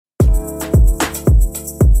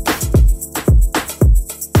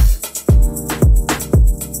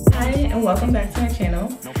welcome back to my channel.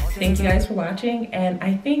 Thank you guys for watching, and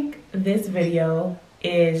I think this video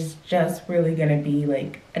is just really gonna be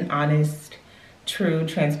like an honest, true,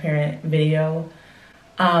 transparent video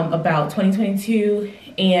about 2022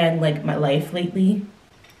 and like my life lately.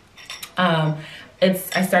 I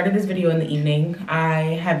started this video in the evening. I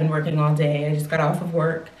have been working all day. I just got off of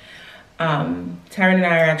work. Tyron and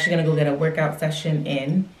I are actually gonna go get a workout session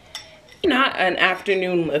in. Not an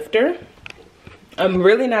afternoon lifter. I'm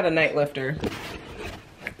really not a night lifter.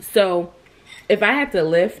 So if I had to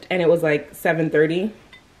lift and it was like 7:30,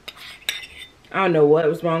 I don't know what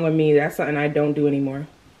was wrong with me. That's something I don't do anymore.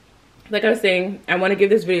 Like I was saying, I want to give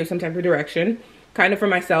this video some type of direction, kind of for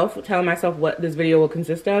myself, telling myself what this video will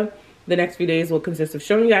consist of. The next few days will consist of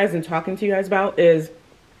showing you guys and talking to you guys about is,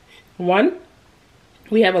 one,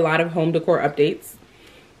 we have a lot of home decor updates.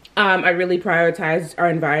 I really prioritized our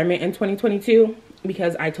environment in 2022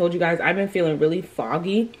 because I told you guys I've been feeling really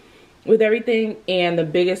foggy with everything, and the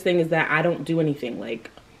biggest thing is that I don't do anything.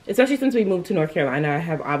 Like, especially since we moved to North Carolina, I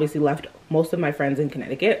have obviously left most of my friends in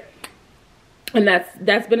Connecticut, and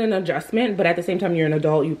that's been an adjustment. But at the same time, you're an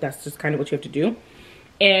adult, that's just kind of what you have to do,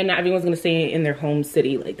 and not everyone's gonna stay in their home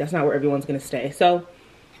city. Like, that's not where everyone's gonna stay. So,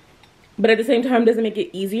 but at the same time, doesn't make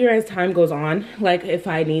it easier as time goes on. Like, if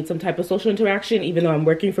I need some type of social interaction, even though I'm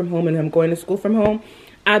working from home and I'm going to school from home,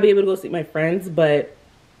 I'll be able to go see my friends. But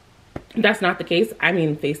that's not the case. I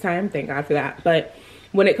mean, FaceTime, thank God for that. But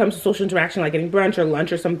when it comes to social interaction, like getting brunch or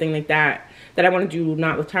lunch or something like that, that I want to do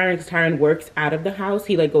not with Tyron, because Tyron works out of the house.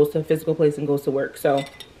 He like goes to a physical place and goes to work. So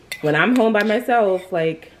when I'm home by myself,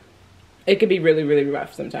 like, it could be really, really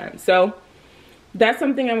rough sometimes. So that's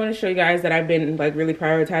something I want to show you guys, that I've been like really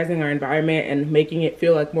prioritizing our environment and making it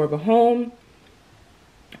feel like more of a home.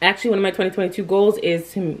 Actually, one of my 2022 goals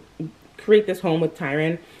is to create this home with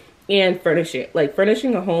Tyron and furnish it. Like,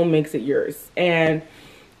 furnishing a home makes it yours, and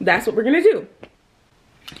that's what we're gonna do.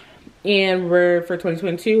 And we're for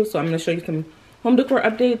 2022, so I'm gonna show you some home decor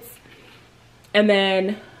updates, and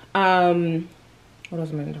then what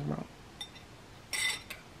else am I gonna talk about?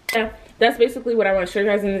 Yeah, that's basically what I want to show you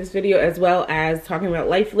guys in this video, as well as talking about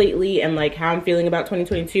life lately and like how I'm feeling about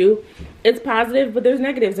 2022. It's positive, but there's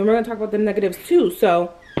negatives, and we're gonna talk about the negatives too.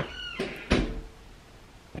 So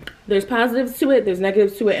there's positives to it, there's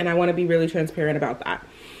negatives to it, and I want to be really transparent about that.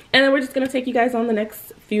 And then we're just gonna take you guys on the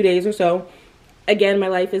next few days or so. Again, my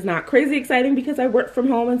life is not crazy exciting because I work from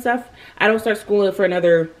home and stuff. I don't start school for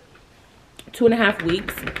another 2.5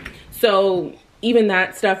 weeks. So even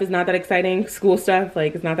that stuff is not that exciting. School stuff,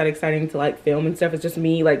 like, it's not that exciting to like film and stuff. It's just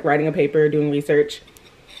me like writing a paper, doing research,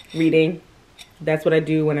 reading. That's what I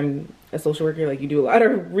do when I'm a social worker. Like, you do a lot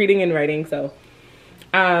of reading and writing. So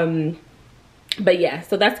but yeah,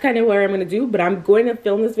 so that's kind of what I'm gonna do. But I'm going to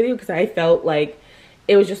film this video because I felt like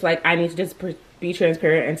it was just like, I need to just be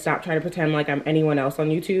transparent and stop trying to pretend like I'm anyone else on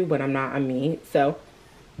YouTube when I'm not. I'm me. So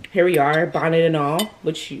here we are, bonnet and all,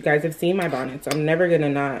 which you guys have seen my bonnet, so I'm never gonna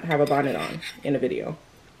not have a bonnet on in a video.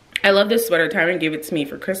 I love this sweater. Tyron gave it to me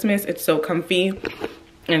for Christmas. It's so comfy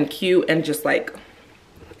and cute, and just like,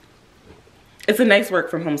 it's a nice work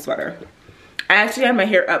from home sweater. I actually have my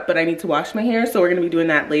hair up, but I need to wash my hair, so we're gonna be doing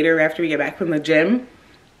that later after we get back from the gym.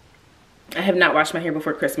 I have not washed my hair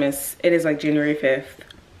before Christmas. It is like January 5th.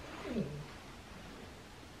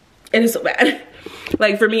 It is so bad.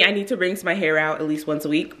 Like, for me, I need to rinse my hair out at least once a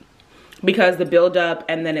week because the buildup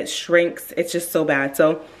and then it shrinks. It's just so bad.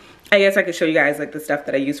 So I guess I could show you guys like the stuff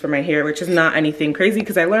that I use for my hair, which is not anything crazy,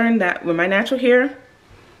 because I learned that with my natural hair,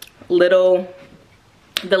 the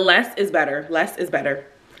less is better. Less is better.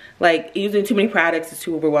 Like, using too many products is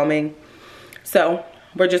too overwhelming. So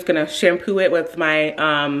we're just gonna shampoo it with my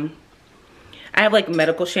I have like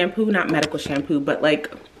medical shampoo, not medical shampoo, but like,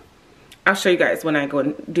 I'll show you guys when I go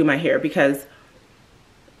and do my hair, because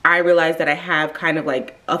I realized that I have kind of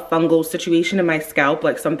like a fungal situation in my scalp,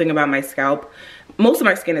 like something about my scalp. Most of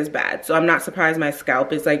my skin is bad, so I'm not surprised my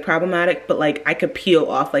scalp is like problematic, but like, I could peel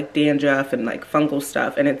off like dandruff and like fungal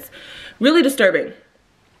stuff, and it's really disturbing.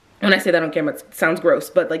 When I say that on camera, it sounds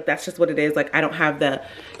gross, but like, that's just what it is. Like, I don't have the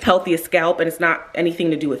healthiest scalp, and it's not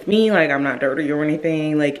anything to do with me. Like, I'm not dirty or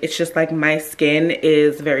anything. Like, it's just like my skin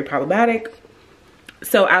is very problematic.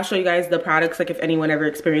 So I'll show you guys the products, like if anyone ever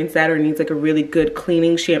experienced that or needs like a really good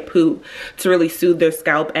cleaning shampoo to really soothe their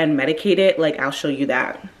scalp and medicate it, like, I'll show you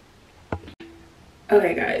that.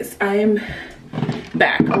 Okay guys, I'm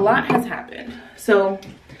back. A lot has happened. So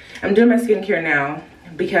I'm doing my skincare now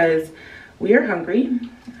because we are hungry.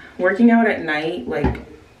 Working out at night, like,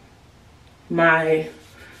 my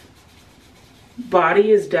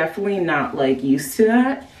body is definitely not like used to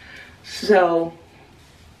that. So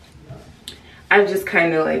I've just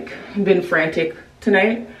kind of like been frantic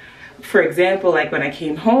tonight. for example, like when I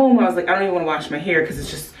came home, I was like, I don't even want to wash my hair because it's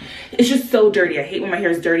just so dirty. I hate when my hair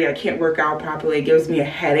is dirty. I can't work out properly. It gives me a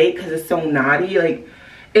headache because it's so knotty. Like,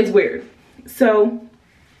 it's weird. So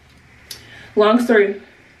long story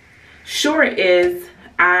short is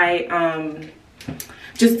I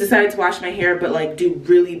just decided to wash my hair, but like do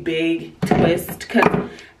really big twist because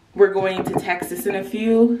we're going to Texas in a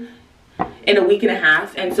week and a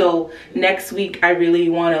half. And so next week I really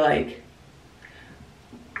want to like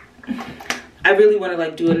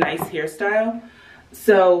do a nice hairstyle.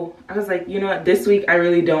 So I was like, you know what, this week I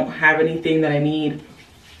really don't have anything that I need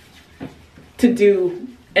to do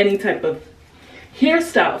any type of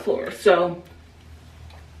hairstyle for. So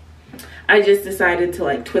I just decided to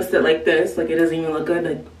like twist it like this. Like, it doesn't even look good,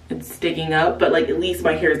 like it's sticking up, but like at least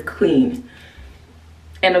my hair is clean.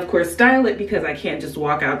 And of course style it, because I can't just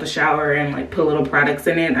walk out the shower and like put little products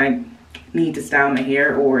in it. I need to style my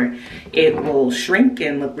hair or it will shrink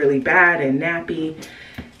and look really bad and nappy.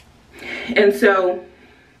 And so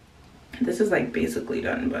this is like basically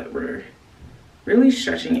done, but we're really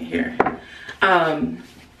stretching it here.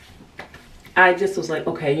 I just was like,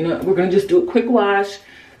 okay, you know what, we're gonna just do a quick wash,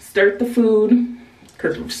 stir the food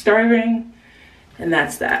because we're starving, and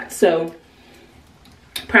that's that. So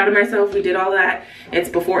proud of myself, we did all that. It's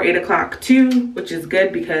before 8 o'clock too, which is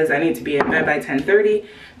good because I need to be in bed by 10:30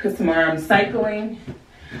 because tomorrow I'm cycling.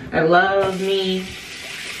 I love me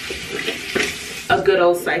a good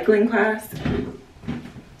old cycling class.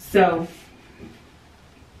 So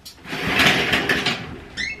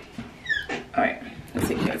all right, let's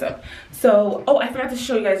take you guys up. So, oh, I forgot to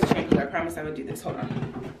show you guys the shampoo. I promised I would do this. Hold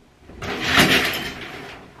on.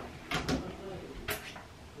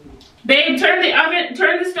 Babe, turn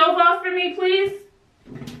the stove off for me, please.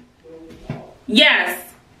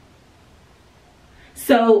 Yes.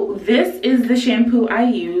 So this is the shampoo I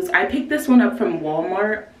use. I picked this one up from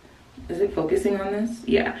Walmart. Is it focusing on this?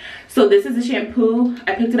 Yeah. So this is the shampoo.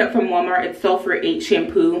 I picked it up from Walmart. It's Sulfur 8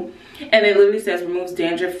 shampoo. And it literally says removes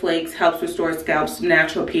dandruff flakes, helps restore scalp's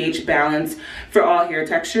natural pH balance for all hair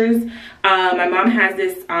textures. My mom has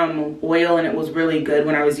this oil and it was really good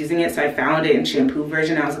when I was using it. So I found it in shampoo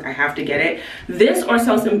version. I was like, I have to get it. This or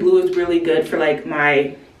Selsun Blue is really good for like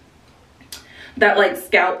that like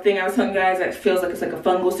scalp thing I was telling you guys that feels like it's like a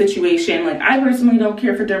fungal situation. Like, I personally don't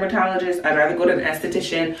care for dermatologists. I'd rather go to an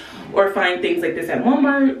esthetician or find things like this at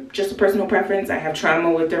Walmart. Just a personal preference. I have trauma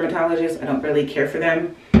with dermatologists. I don't really care for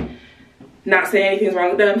them. Not saying anything's wrong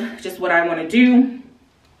with them, just what I want to do.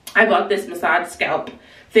 I bought this massage scalp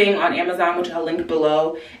thing on Amazon, which I'll link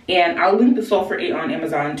below, and I'll link the Sulfur 8 on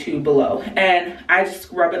Amazon too below. And I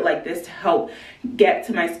just rub it like this to help get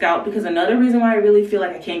to my scalp, because another reason why I really feel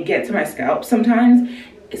like I can't get to my scalp sometimes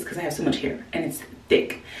is because I have so much hair and it's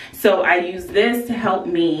thick. So I use this to help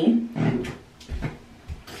me.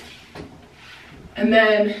 And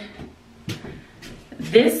then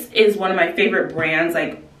this is one of my favorite brands,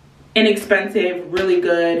 like inexpensive, really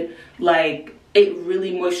good, like it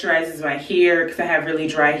really moisturizes my hair because I have really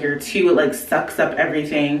dry hair too. It like sucks up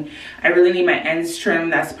everything. I really need my ends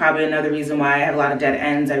trimmed. That's probably another reason why I have a lot of dead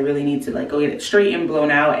ends. I really need to like go get it straightened,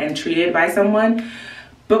 blown out, and treated by someone.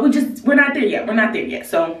 But we're not there yet. We're not there yet.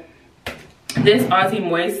 So this Aussie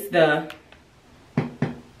Moist,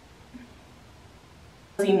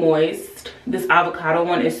 this avocado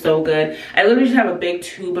one is so good. I literally just have a big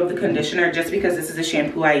tube of the conditioner just because this is a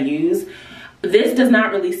shampoo I use. This does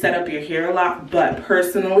not really set up your hair a lot, but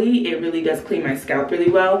personally it really does clean my scalp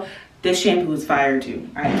really well. This shampoo is fire too.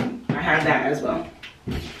 I have that as well.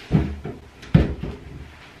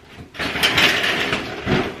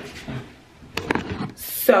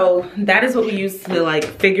 So that is what we use to like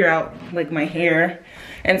figure out like my hair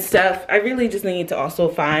and stuff. I really just need to also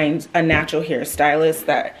find a natural hairstylist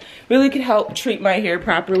that really could help treat my hair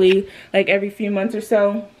properly like every few months or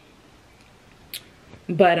so.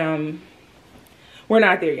 But we're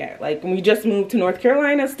not there yet. Like, we just moved to North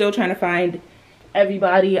Carolina, still trying to find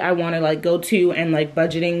everybody I want to like go to, and like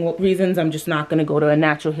budgeting reasons I'm just not going to go to a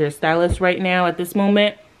natural hairstylist right now at this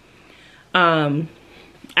moment. I'd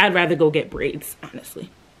rather go get braids, honestly.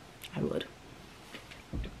 I would.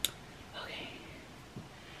 Okay.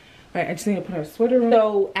 All right, I just need to put our sweater on.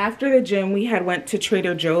 So after the gym, we had went to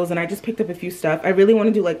Trader Joe's and I just picked up a few stuff. I really want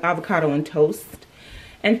to do like avocado and toast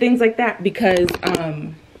and things like that because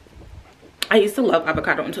I used to love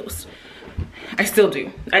avocado and toast. I still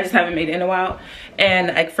do. I just haven't made it in a while. And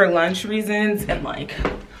like for lunch reasons and like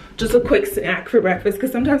just a quick snack for breakfast,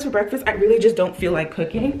 because sometimes for breakfast I really just don't feel like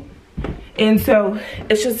cooking. And so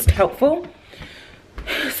it's just helpful.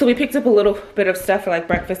 So we picked up a little bit of stuff for like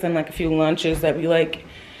breakfast and like a few lunches that we like.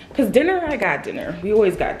 Because dinner, I got dinner. We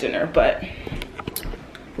always got dinner. But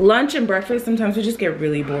lunch and breakfast, sometimes we just get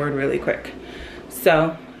really bored really quick.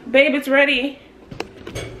 So, babe, it's ready.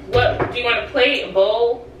 What, do you want a plate, a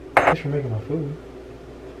bowl? Thanks for making my food.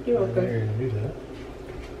 You're welcome. You're gonna do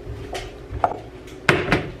that.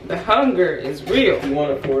 The hunger is real. You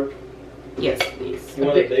want a fork? Yes, please. You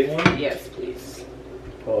want a big one? Yes, please.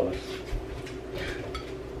 Pause.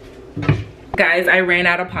 Guys, I ran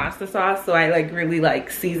out of pasta sauce, so I like really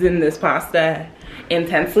like seasoned this pasta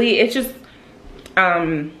intensely. It's just,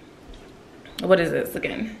 what is this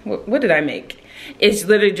again? What did I make? It's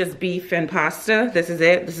literally just beef and pasta. This is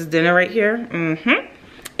it. This is dinner right here.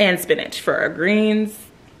 And spinach for our greens.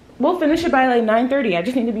 We'll finish it by like 9:30. I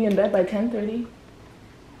just need to be in bed by 10:30.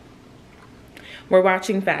 We're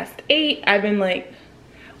watching Fast 8. I've been like,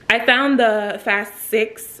 I found the Fast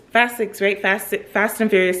and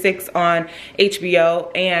Furious 6 on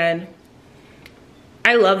HBO, and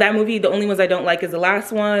I love that movie. The only ones I don't like is the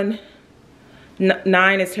last one.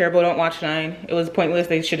 9 is terrible. Don't watch 9. It was pointless.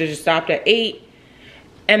 They should have just stopped at 8.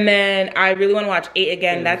 And then I really want to watch 8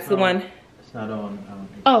 again. Yeah, that's the one. It's not on.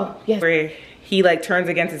 Oh, yes. Where he like turns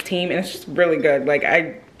against his team, and it's just really good. Like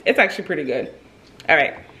it's actually pretty good. All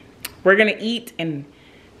right, we're gonna eat and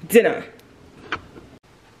dinner.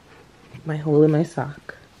 My hole in my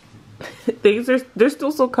sock. They're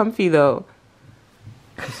still so comfy though.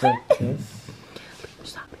 It's like this.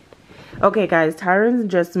 Stop it. Okay, guys, Tyron's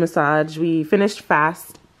just massaged. We finished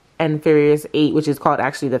Fast and Furious 8, which is called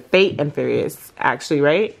actually the Fate and Furious, actually,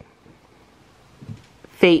 right?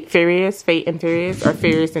 Fate and Furious, or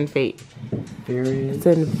Furious and Fate? Furious. It's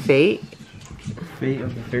in Fate. Fate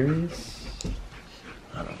of the Furious?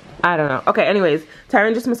 I don't know. Okay, anyways,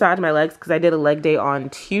 Tyron just massaged my legs because I did a leg day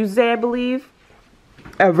on Tuesday, I believe.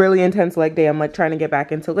 A really intense leg day. I'm like trying to get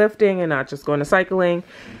back into lifting and not just going to cycling.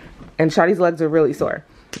 And Shotty's legs are really sore.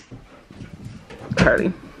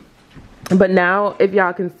 Carly. But now, if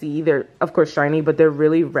y'all can see, they're of course shiny, but they're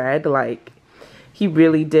really red. Like, he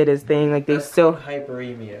really did his thing. Like, they still...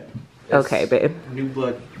 hyperemia. Okay, babe. New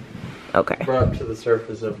blood. Okay. Brought to the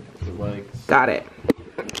surface of the legs. Got it.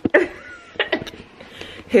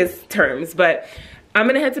 His terms. But I'm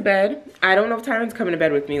gonna head to bed. I don't know if Tyron's coming to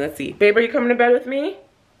bed with me. Let's see. Babe, are you coming to bed with me?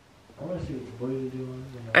 I want to see what you're doing.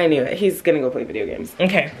 I knew it. He's gonna go play video games.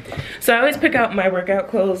 Okay. So I always pick out my workout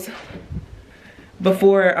clothes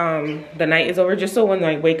before the night is over, just so when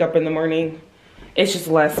I wake up in the morning, it's just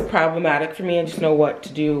less problematic for me. I just know what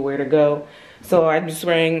to do, where to go. So I'm just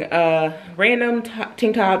wearing a random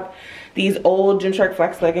tank top, these old Gymshark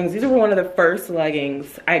Flex leggings. These were one of the first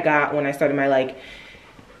leggings I got when I started my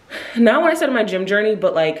not when I started my gym journey,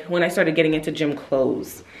 but like when I started getting into gym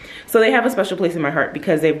clothes. So they have a special place in my heart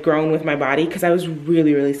because they've grown with my body, because I was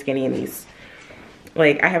really, really skinny in these.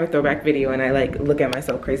 Like, I have a throwback video and I like look at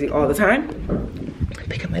myself crazy all the time.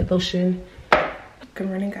 Pick up my lotion. Good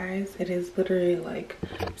morning, guys. It is literally like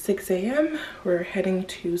 6 a.m. We're heading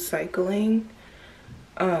to cycling.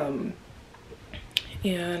 And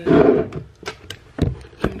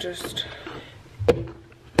I'm just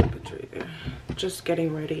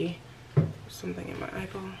getting ready. Something in my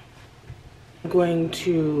eyeball. I'm going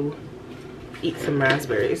to eat some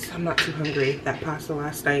raspberries. I'm not too hungry. That pasta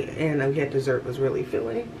last night and we had dessert was really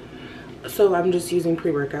filling. So I'm just using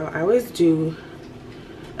pre-workout. I always do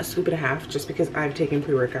a scoop and a half just because I've taken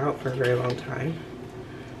pre-workout for a very long time.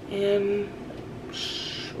 And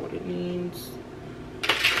what it means.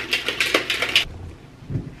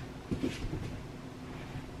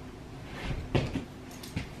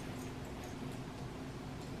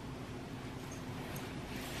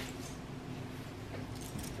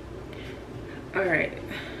 All right,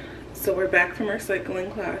 so we're back from our cycling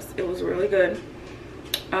class. It was really good.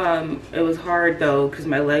 It was hard though because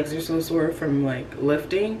my legs are so sore from like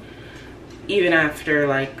lifting, even after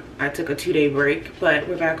like I took a 2-day break. But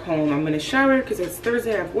we're back home. I'm gonna shower because it's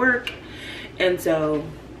Thursday. I have work, and so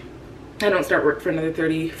I don't start work for another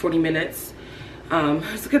 30-40 minutes.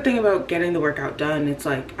 It's a good thing about getting the workout done. It's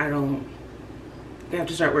like I have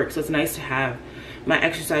to start work, so it's nice to have my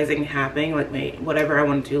exercising happening, like my whatever I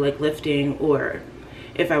want to do, like lifting, or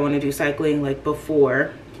if I want to do cycling, like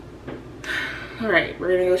before. All right, we're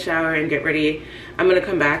gonna go shower and get ready. I'm gonna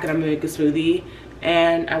come back and I'm gonna make a smoothie,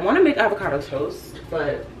 and I want to make avocado toast,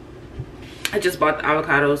 but I just bought the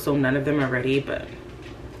avocados, so none of them are ready, but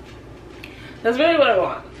that's really what I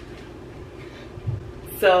want.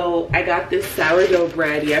 So I got this sourdough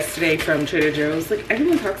bread yesterday from Trader Joe's. Like,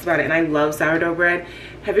 everyone talks about it, and I love sourdough bread.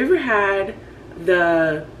 Have you ever had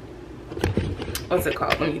the, what's it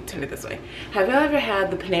called? Let me turn it this way. Have you ever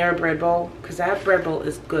had the Panera bread bowl? Because that bread bowl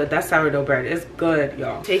is good. That sourdough bread is good,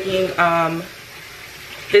 y'all. Taking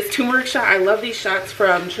this turmeric shot. I love these shots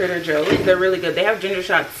from Trader Joe's. They're really good. They have ginger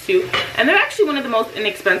shots too. And they're actually one of the most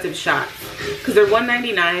inexpensive shots because they're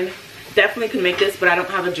 $1.99. Definitely could make this, but I don't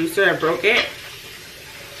have a juicer. I broke it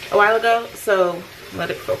a while ago, so let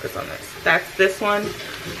it focus on this. That's this one.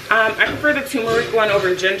 I prefer the turmeric one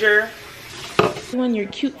over ginger. You want your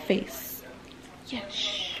cute face.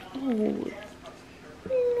 Yes. Oh. No.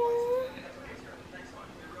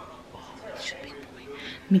 Oh, big boy.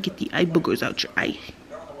 Let me get the eye boogers out your eye.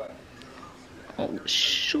 Oh,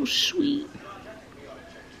 so sweet.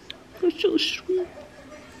 You're so sweet.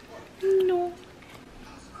 No.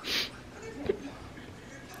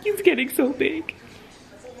 He's getting so big.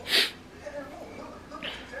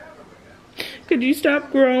 Could you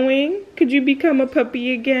stop growing? Could you become a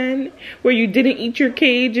puppy again? Where you didn't eat your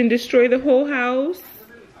cage and destroy the whole house?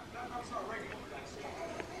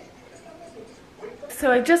 So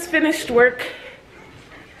I just finished work.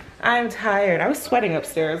 I'm tired. I was sweating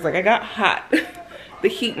upstairs. Like I got hot. The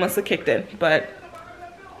heat must have kicked in. But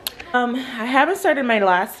I haven't started my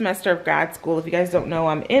last semester of grad school. If you guys don't know,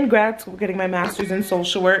 I'm in grad school getting my master's in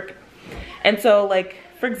social work. And so like,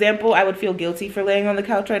 for example, I would feel guilty for laying on the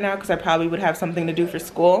couch right now because I probably would have something to do for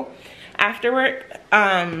school after work.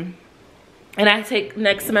 And I take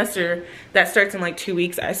next semester, that starts in like 2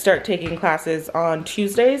 weeks. I start taking classes on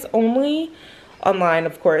Tuesdays only, online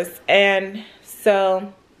of course. And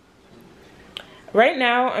so right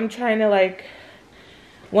now I'm trying to like,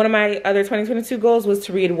 one of my other 2022 goals was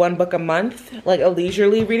to read 1 book a month, like a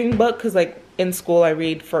leisurely reading book, because like in school I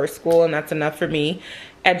read for school and that's enough for me.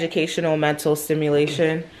 Educational mental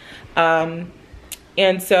stimulation.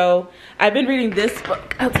 And so I've been reading this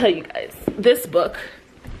book. I'll tell you guys, this book,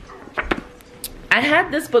 I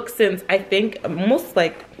had this book since I think almost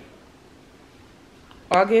like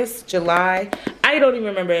August, July. I don't even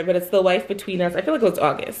remember it, but it's The Life Between Us. I feel like it was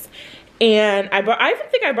August. And I even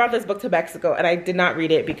think I brought this book to Mexico and I did not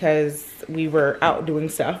read it because we were out doing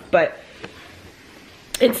stuff, but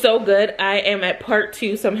it's so good. I am at part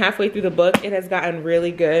 2, so I'm halfway through the book. It has gotten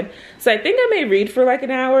really good. So I think I may read for like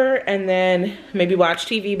an hour and then maybe watch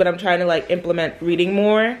TV, but I'm trying to like implement reading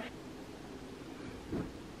more.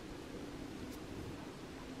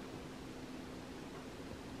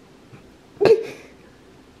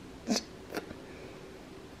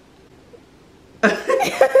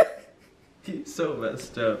 You're so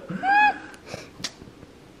messed up.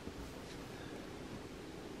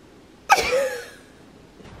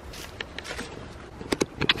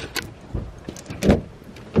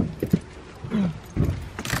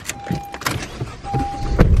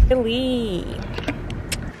 Really?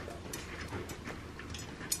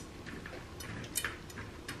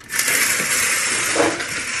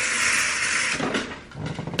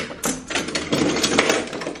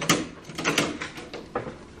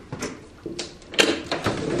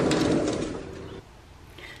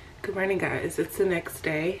 Good morning, guys. It's the next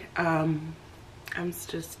day. I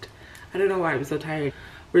don't know why I'm so tired.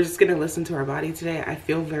 We're just gonna listen to our body today. I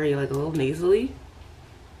feel very like a little nasally.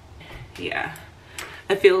 Yeah,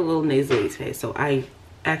 I feel a little nasally today, so I'm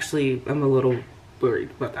a little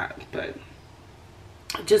worried about that. But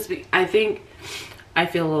I think I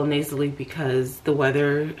feel a little nasally because the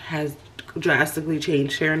weather has drastically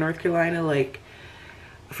changed here in North Carolina. Like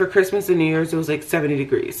for Christmas and New Year's, it was like 70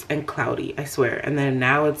 degrees and cloudy, I swear. And then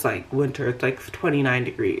now it's like winter, it's like 29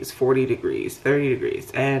 degrees, 40 degrees, 30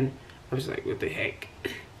 degrees. And I was like, what the heck?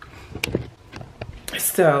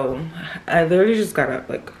 So I literally just got up,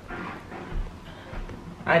 like,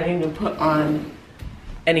 I didn't even put on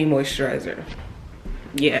any moisturizer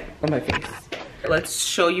yet on my face. Let's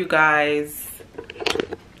show you guys,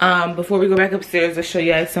 before we go back upstairs, I'll show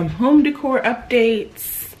you guys some home decor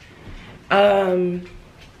updates.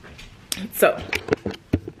 So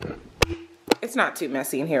it's not too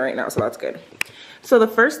messy in here right now, so that's good. So the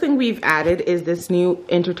first thing we've added is this new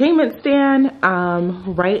entertainment stand.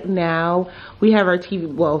 Right now we have our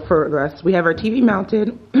TV, well, for us, we have our TV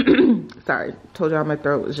mounted. Sorry, told y'all my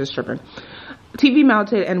throat was just tripping. TV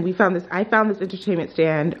mounted, and I found this entertainment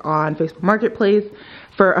stand on Facebook Marketplace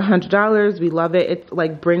for $100. We love it. It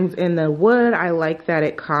like brings in the wood. I like that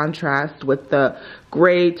it contrasts with the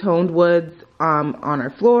gray toned woods on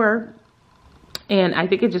our floor. And I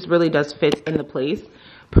think it just really does fit in the place.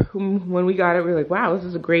 When we got it, we were like, wow, this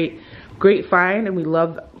is a great find.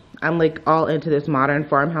 And I'm like all into this modern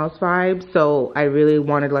farmhouse vibe. So I really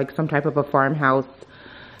wanted like some type of a farmhouse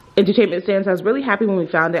entertainment stand. So I was really happy when we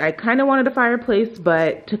found it. I kind of wanted a fireplace,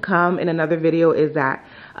 but to come in another video is that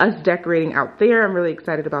us decorating out there. I'm really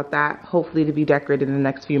excited about that. Hopefully to be decorated in the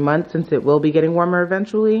next few months since it will be getting warmer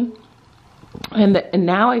eventually. And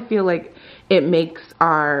now I feel like it makes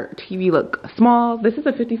our TV look small. This is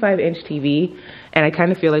a 55-inch TV, and I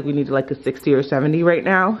kind of feel like we need like a 60 or 70 right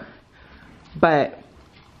now, but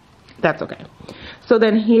that's okay. So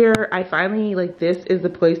then here, I finally, like, this is the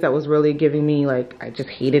place that was really giving me, like, I just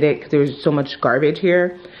hated it because there was so much garbage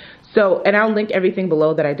here. So, and I'll link everything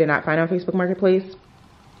below that I did not find on Facebook Marketplace.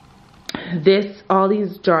 All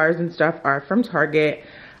these jars and stuff are from Target.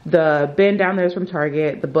 The bin down there is from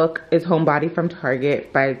Target. The book is Homebody from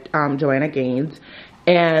Target by Joanna Gaines.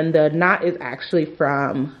 And the knot is actually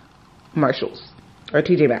from Marshall's or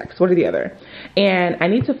TJ Maxx, one or the other. And I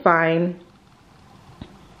need to find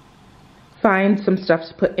some stuff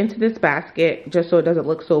to put into this basket just so it doesn't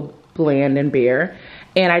look so bland and bare.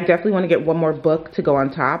 And I definitely want to get one more book to go on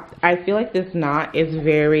top. I feel like this knot is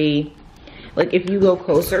very, like, if you go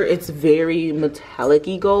closer, it's very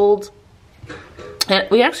metallic-y gold. And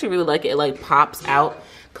we actually really like it. It like pops out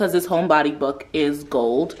because this Homebody book is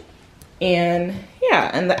gold. And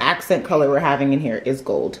yeah, and the accent color we're having in here is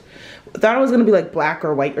gold. I thought it was gonna be like black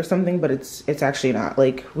or white or something, but it's actually not.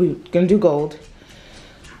 Like, we're gonna do gold.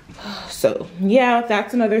 So yeah,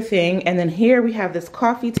 that's another thing. And then here we have this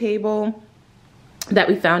coffee table that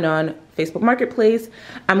we found on Facebook Marketplace.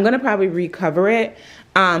 I'm gonna probably recover it.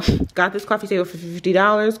 Got this coffee table for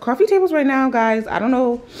 $50. Coffee tables right now, guys, I don't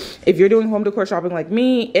know if you're doing home decor shopping like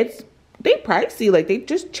me, they pricey. Like, they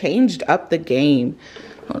just changed up the game.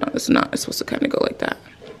 Hold on, it's supposed to kind of go like that.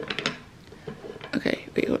 Okay,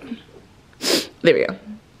 wait, hold on. There we go.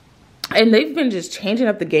 And they've been just changing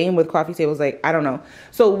up the game with coffee tables. Like, I don't know.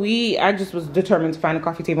 So I just was determined to find a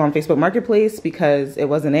coffee table on Facebook Marketplace because it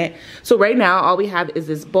wasn't it. So right now, all we have is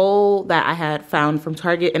this bowl that I had found from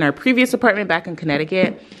Target in our previous apartment back in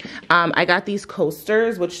Connecticut. I got these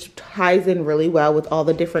coasters, which ties in really well with all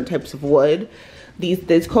the different types of wood.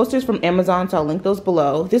 These coasters from Amazon, so I'll link those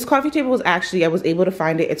below. This coffee table was actually, I was able to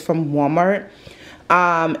find it. It's from Walmart.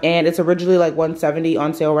 And it's originally like $170,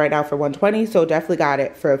 on sale right now for $120. So definitely got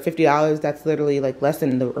it for $50. That's literally like less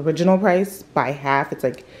than the original price by half. It's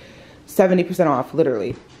like 70% off,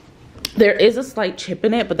 literally. There is a slight chip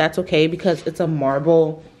in it, but that's okay because it's a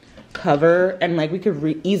marble cover. And like we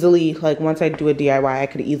could easily, like once I do a DIY, I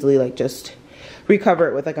could easily like just recover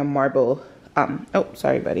it with like a marble. Oh,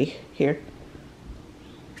 sorry, buddy. Here.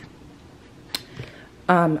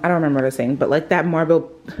 I don't remember what I was saying, but like that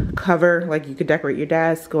marble cover, like you could decorate your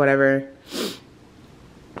desk or whatever,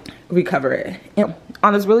 recover it. And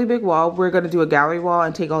on this really big wall, we're going to do a gallery wall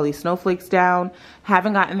and take all these snowflakes down.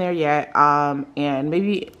 Haven't gotten there yet. And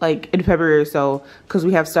maybe like in February or so, because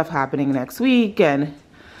we have stuff happening next week and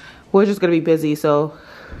we're just going to be busy. So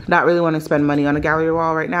not really want to spend money on a gallery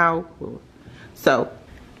wall right now. So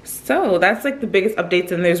that's like the biggest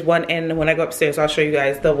updates. And there's one in, when I go upstairs, I'll show you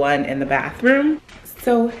guys the one in the bathroom.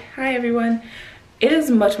 So hi everyone, it is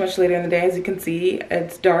much later in the day. As you can see,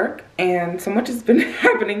 it's dark and so much has been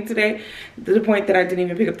happening today to the point that I didn't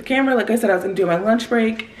even pick up the camera. Like I said, I was gonna do my lunch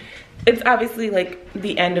break. It's obviously like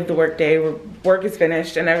the end of the work day where work is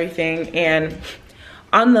finished and everything, and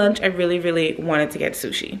on lunch I really wanted to get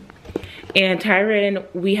sushi. And Tyron,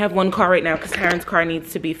 we have one car right now because Tyron's car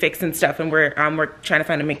needs to be fixed and stuff, and we're trying to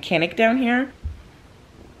find a mechanic down here.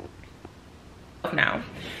 Now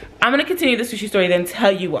I'm gonna continue the sushi story, then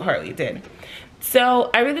tell you what Harley did.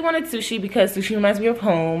 So I really wanted sushi because sushi reminds me of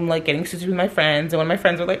home, like getting sushi with my friends. And one of my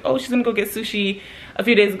friends were like, oh, she's gonna go get sushi a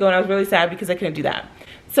few days ago, and I was really sad because I couldn't do that.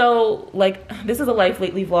 So like, this is a life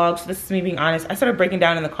lately vlog, so this is me being honest. I started breaking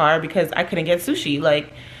down in the car because I couldn't get sushi.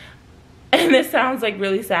 Like, and this sounds like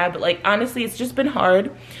really sad, but like honestly, it's just been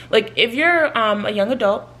hard. Like if you're a young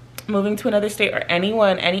adult moving to another state, or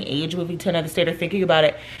anyone any age moving to another state or thinking about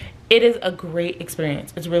it, it is a great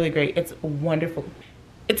experience. It's really great. It's wonderful.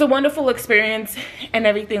 It's a wonderful experience and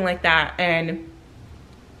everything like that. And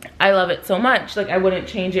I love it so much. Like I wouldn't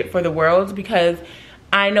change it for the world because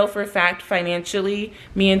I know for a fact financially,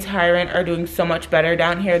 me and Tyron are doing so much better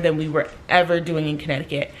down here than we were ever doing in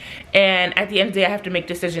Connecticut. And at the end of the day, I have to make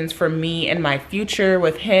decisions for me and my future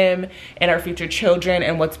with him and our future children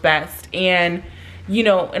and what's best. And you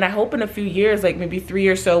know, and I hope in a few years, like maybe 3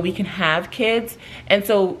 or so, we can have kids. And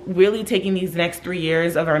so really taking these next 3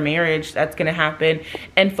 years of our marriage, that's gonna happen,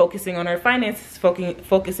 and focusing on our finances,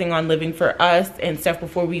 focusing on living for us and stuff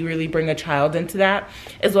before we really bring a child into that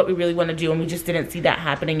is what we really wanna do. And we just didn't see that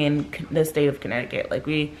happening in the state of Connecticut.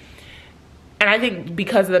 And I think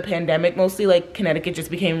because of the pandemic, mostly, like Connecticut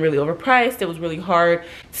just became really overpriced. It was really hard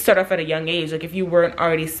to start off at a young age. Like if you weren't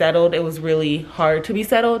already settled, it was really hard to be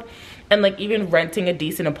settled. And like even renting a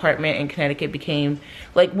decent apartment in Connecticut became,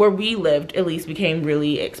 like where we lived at least, became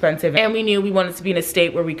really expensive. And we knew we wanted to be in a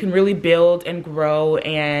state where we can really build and grow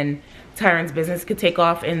and Tyron's business could take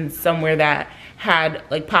off in somewhere that had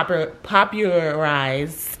like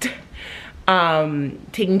popularized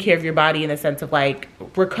taking care of your body in the sense of like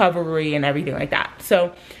recovery and everything like that.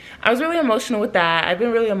 So I was really emotional with that. I've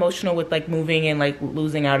been really emotional with like moving and like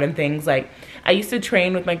losing out on things. Like I used to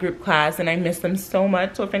train with my group class and I miss them so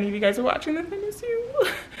much. So if any of you guys are watching this, I miss you.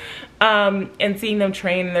 And seeing them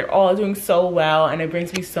train, and they're all doing so well, and it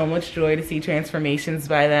brings me so much joy to see transformations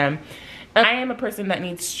by them. And I am a person that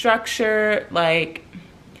needs structure, like,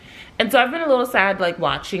 and so I've been a little sad like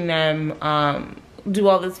watching them do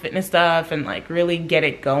all this fitness stuff and like really get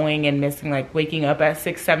it going, and missing like waking up at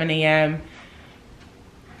 6, 7 a.m.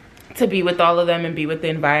 to be with all of them and be with the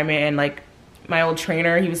environment. And like my old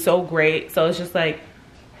trainer, he was so great. So it's just like,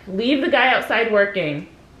 leave the guy outside working.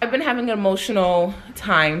 I've been having an emotional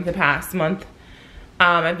time the past month.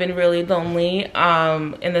 I've been really lonely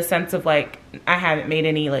in the sense of like, I haven't made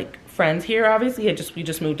any like friends here, obviously. We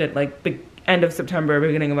just moved at like the end of September,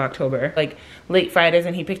 beginning of October, like late Fridays,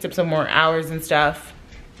 and he picked up some more hours and stuff.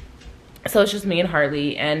 So it's just me and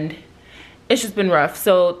Harley, and it's just been rough.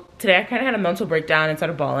 So today I kind of had a mental breakdown and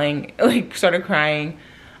started bawling, like started crying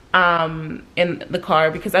in the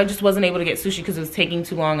car because I just wasn't able to get sushi because it was taking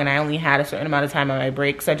too long, and I only had a certain amount of time on my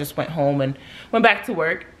break. So I just went home and went back to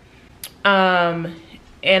work.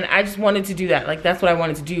 And I just wanted to do that. Like that's what I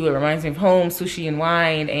wanted to do. It reminds me of home, sushi and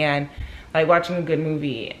wine, and like watching a good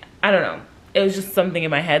movie. I don't know. It was just something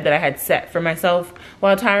in my head that I had set for myself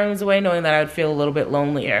while Tyron was away, knowing that I would feel a little bit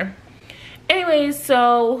lonelier. Anyways,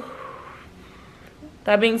 so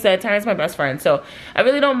that being said, Tyron's my best friend, so I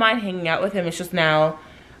really don't mind hanging out with him. It's just now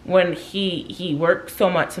when he works so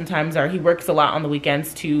much sometimes, or he works a lot on the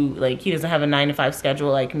weekends too. Like he doesn't have a 9-to-5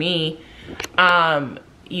 schedule like me.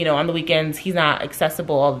 You know, on the weekends he's not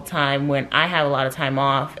accessible all the time when I have a lot of time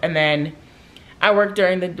off, and then I work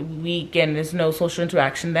during the week and there's no social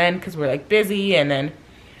interaction then because we're like busy. And then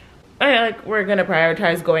like we're gonna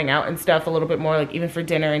prioritize going out and stuff a little bit more, like even for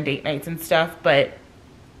dinner and date nights and stuff. But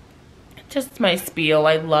just my spiel,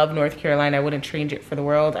 I love North Carolina. I wouldn't change it for the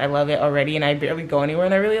world. I love it already, and I barely go anywhere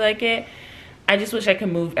and I really like it. I just wish I could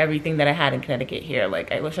move everything that I had in Connecticut here.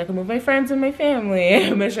 Like I wish I could move my friends and my family.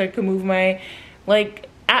 I wish I could move my like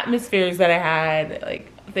atmospheres that I had, like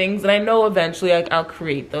things. And I know eventually like I'll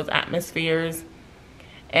create those atmospheres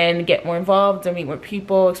and get more involved and meet more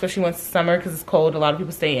people, especially once it's summer because it's cold. A lot of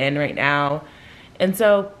people stay in right now. And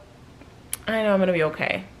so I know I'm gonna be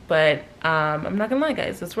okay. But I'm not gonna lie,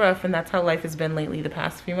 guys, it's rough, and that's how life has been lately the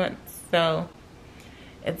past few months. So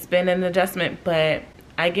it's been an adjustment, but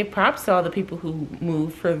I give props to all the people who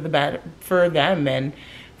move for them and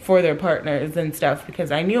for their partners and stuff,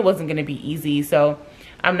 because I knew it wasn't gonna be easy. So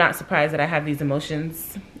I'm not surprised that I have these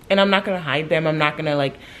emotions, and I'm not gonna hide them. I'm not gonna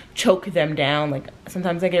like choke them down. Like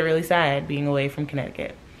sometimes I get really sad being away from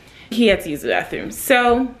Connecticut. He had to use the bathroom.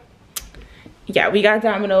 So yeah, we got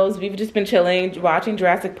Domino's. We've just been chilling, watching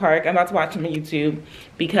Jurassic Park. I'm about to watch him on YouTube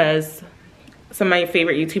because some of my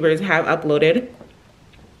favorite YouTubers have uploaded.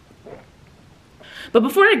 But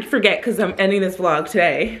before I forget, because I'm ending this vlog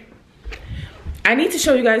today, I need to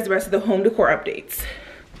show you guys the rest of the home decor updates.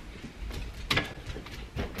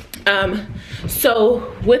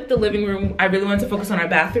 So with the living room, I really wanted to focus on our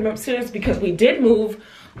bathroom upstairs because we did move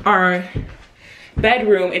our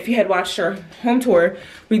bedroom. If you had watched our home tour,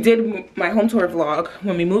 we did my home tour vlog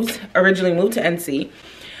when we originally moved to NC.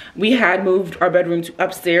 We had moved our bedroom to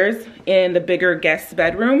upstairs in the bigger guest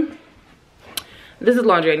bedroom. This is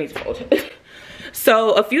laundry I need to fold.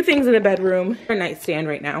 So a few things in the bedroom. Our nightstand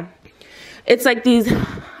right now. It's like these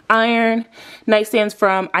iron nightstands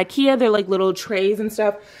from IKEA. They're like little trays and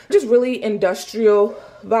stuff. Just really industrial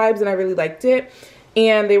vibes, and I really liked it.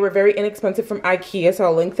 And they were very inexpensive from IKEA, so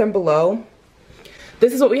I'll link them below.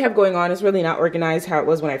 This is what we have going on. It's really not organized how it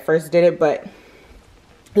was when I first did it, but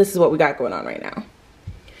this is what we got going on right now.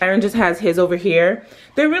 Aaron just has his over here.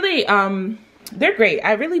 They're really, they're great.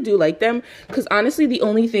 I really do like them because honestly, the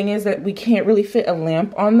only thing is that we can't really fit a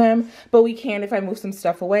lamp on them, but we can if I move some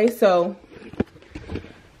stuff away. So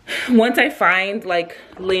once I find like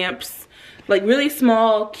lamps, like really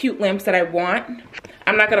small, cute lamps that I want,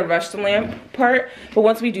 I'm not gonna rush the lamp part, but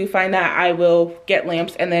once we do find that, I will get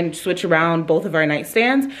lamps and then switch around both of our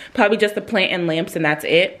nightstands. Probably just the plant and lamps, and that's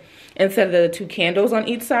it, instead of the 2 candles on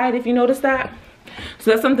each side, if you notice that. So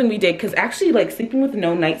that's something we did, because actually like sleeping with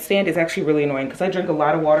no nightstand is actually really annoying because I drink a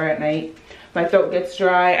lot of water at night. My throat gets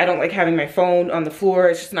dry. I don't like having my phone on the floor.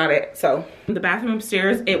 It's just not it. So the bathroom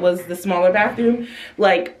upstairs, it was the smaller bathroom,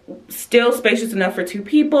 like still spacious enough for 2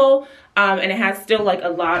 people, and it has still like a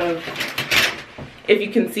lot of if you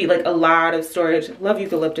can see, like a lot of storage. Love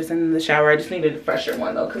eucalyptus in the shower. I just needed a fresher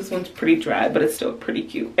one though, because this one's pretty dry, but it's still pretty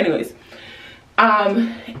cute. Anyways,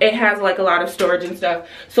 it has like a lot of storage and stuff.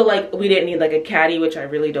 So like we didn't need like a caddy, which I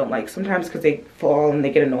really don't like sometimes because they fall and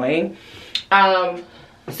they get annoying.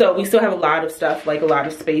 So we still have a lot of stuff, like a lot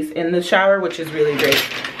of space in the shower, which is really great.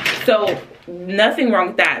 So nothing wrong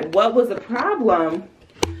with that. What was the problem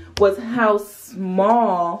was how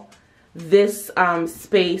small this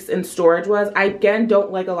space and storage was. I again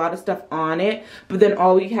don't like a lot of stuff on it, but then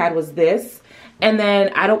all we had was this. And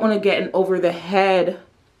then I don't want to get an over the head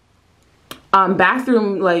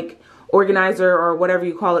bathroom like organizer or whatever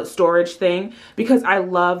you call it, storage thing, because I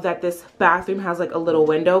love that this bathroom has like a little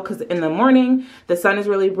window, because in the morning the sun is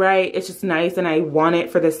really bright. It's just nice, and I want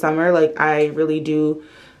it for the summer. Like I really do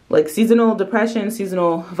like seasonal depression,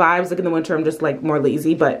 seasonal vibes. Like in the winter I'm just like more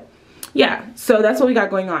lazy, but yeah, so that's what we got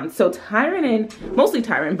going on. So Tyron and mostly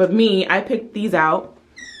Tyron, but me, I picked these out.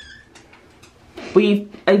 We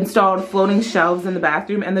installed floating shelves in the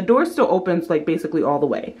bathroom, and the door still opens like basically all the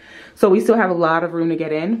way. So we still have a lot of room to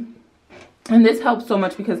get in. And this helps so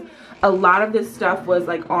much because a lot of this stuff was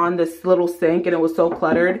like on this little sink and it was so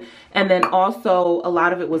cluttered. And then also a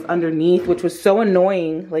lot of it was underneath, which was so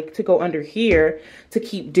annoying, like to go under here to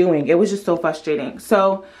keep doing. It was just so frustrating.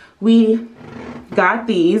 So we got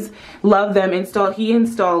these, love them, he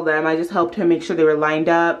installed them. I just helped him make sure they were lined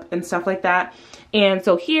up and stuff like that. And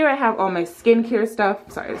so here I have all my skincare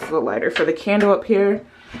stuff. Sorry, it's a little lighter for the candle up here.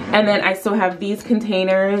 And then I still have these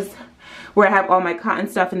containers where I have all my cotton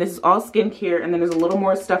stuff, and this is all skincare. And then there's a little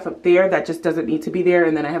more stuff up there that just doesn't need to be there.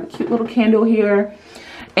 And then I have a cute little candle here,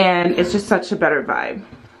 and it's just such a better vibe.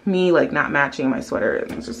 Me like not matching my sweater,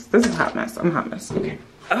 and it's just, this is a hot mess. I'm a hot mess. Okay.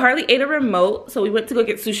 Harley ate a remote, so we went to go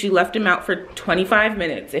get sushi, left him out for 25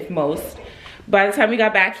 minutes, if most. By the time we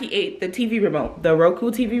got back, he ate the TV remote, the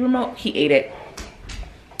Roku TV remote, he ate it.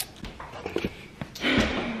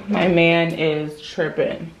 My man is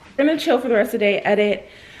tripping. We're gonna chill for the rest of the day, edit.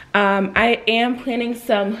 I am planning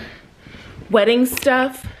some wedding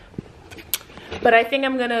stuff, but I think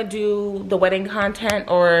I'm gonna do the wedding content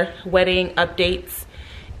or wedding updates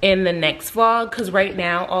in the next vlog, because right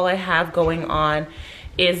now all I have going on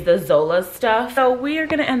is the Zola stuff. So we are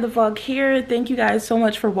gonna end the vlog here. Thank you guys so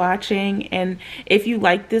much for watching, and if you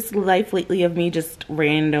like this life lately of me just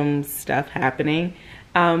random stuff happening,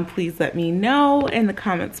 please let me know in the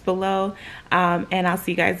comments below, and I'll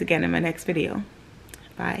see you guys again in my next video.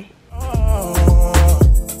 Bye. Look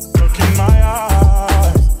in my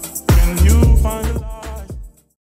eyes, can you find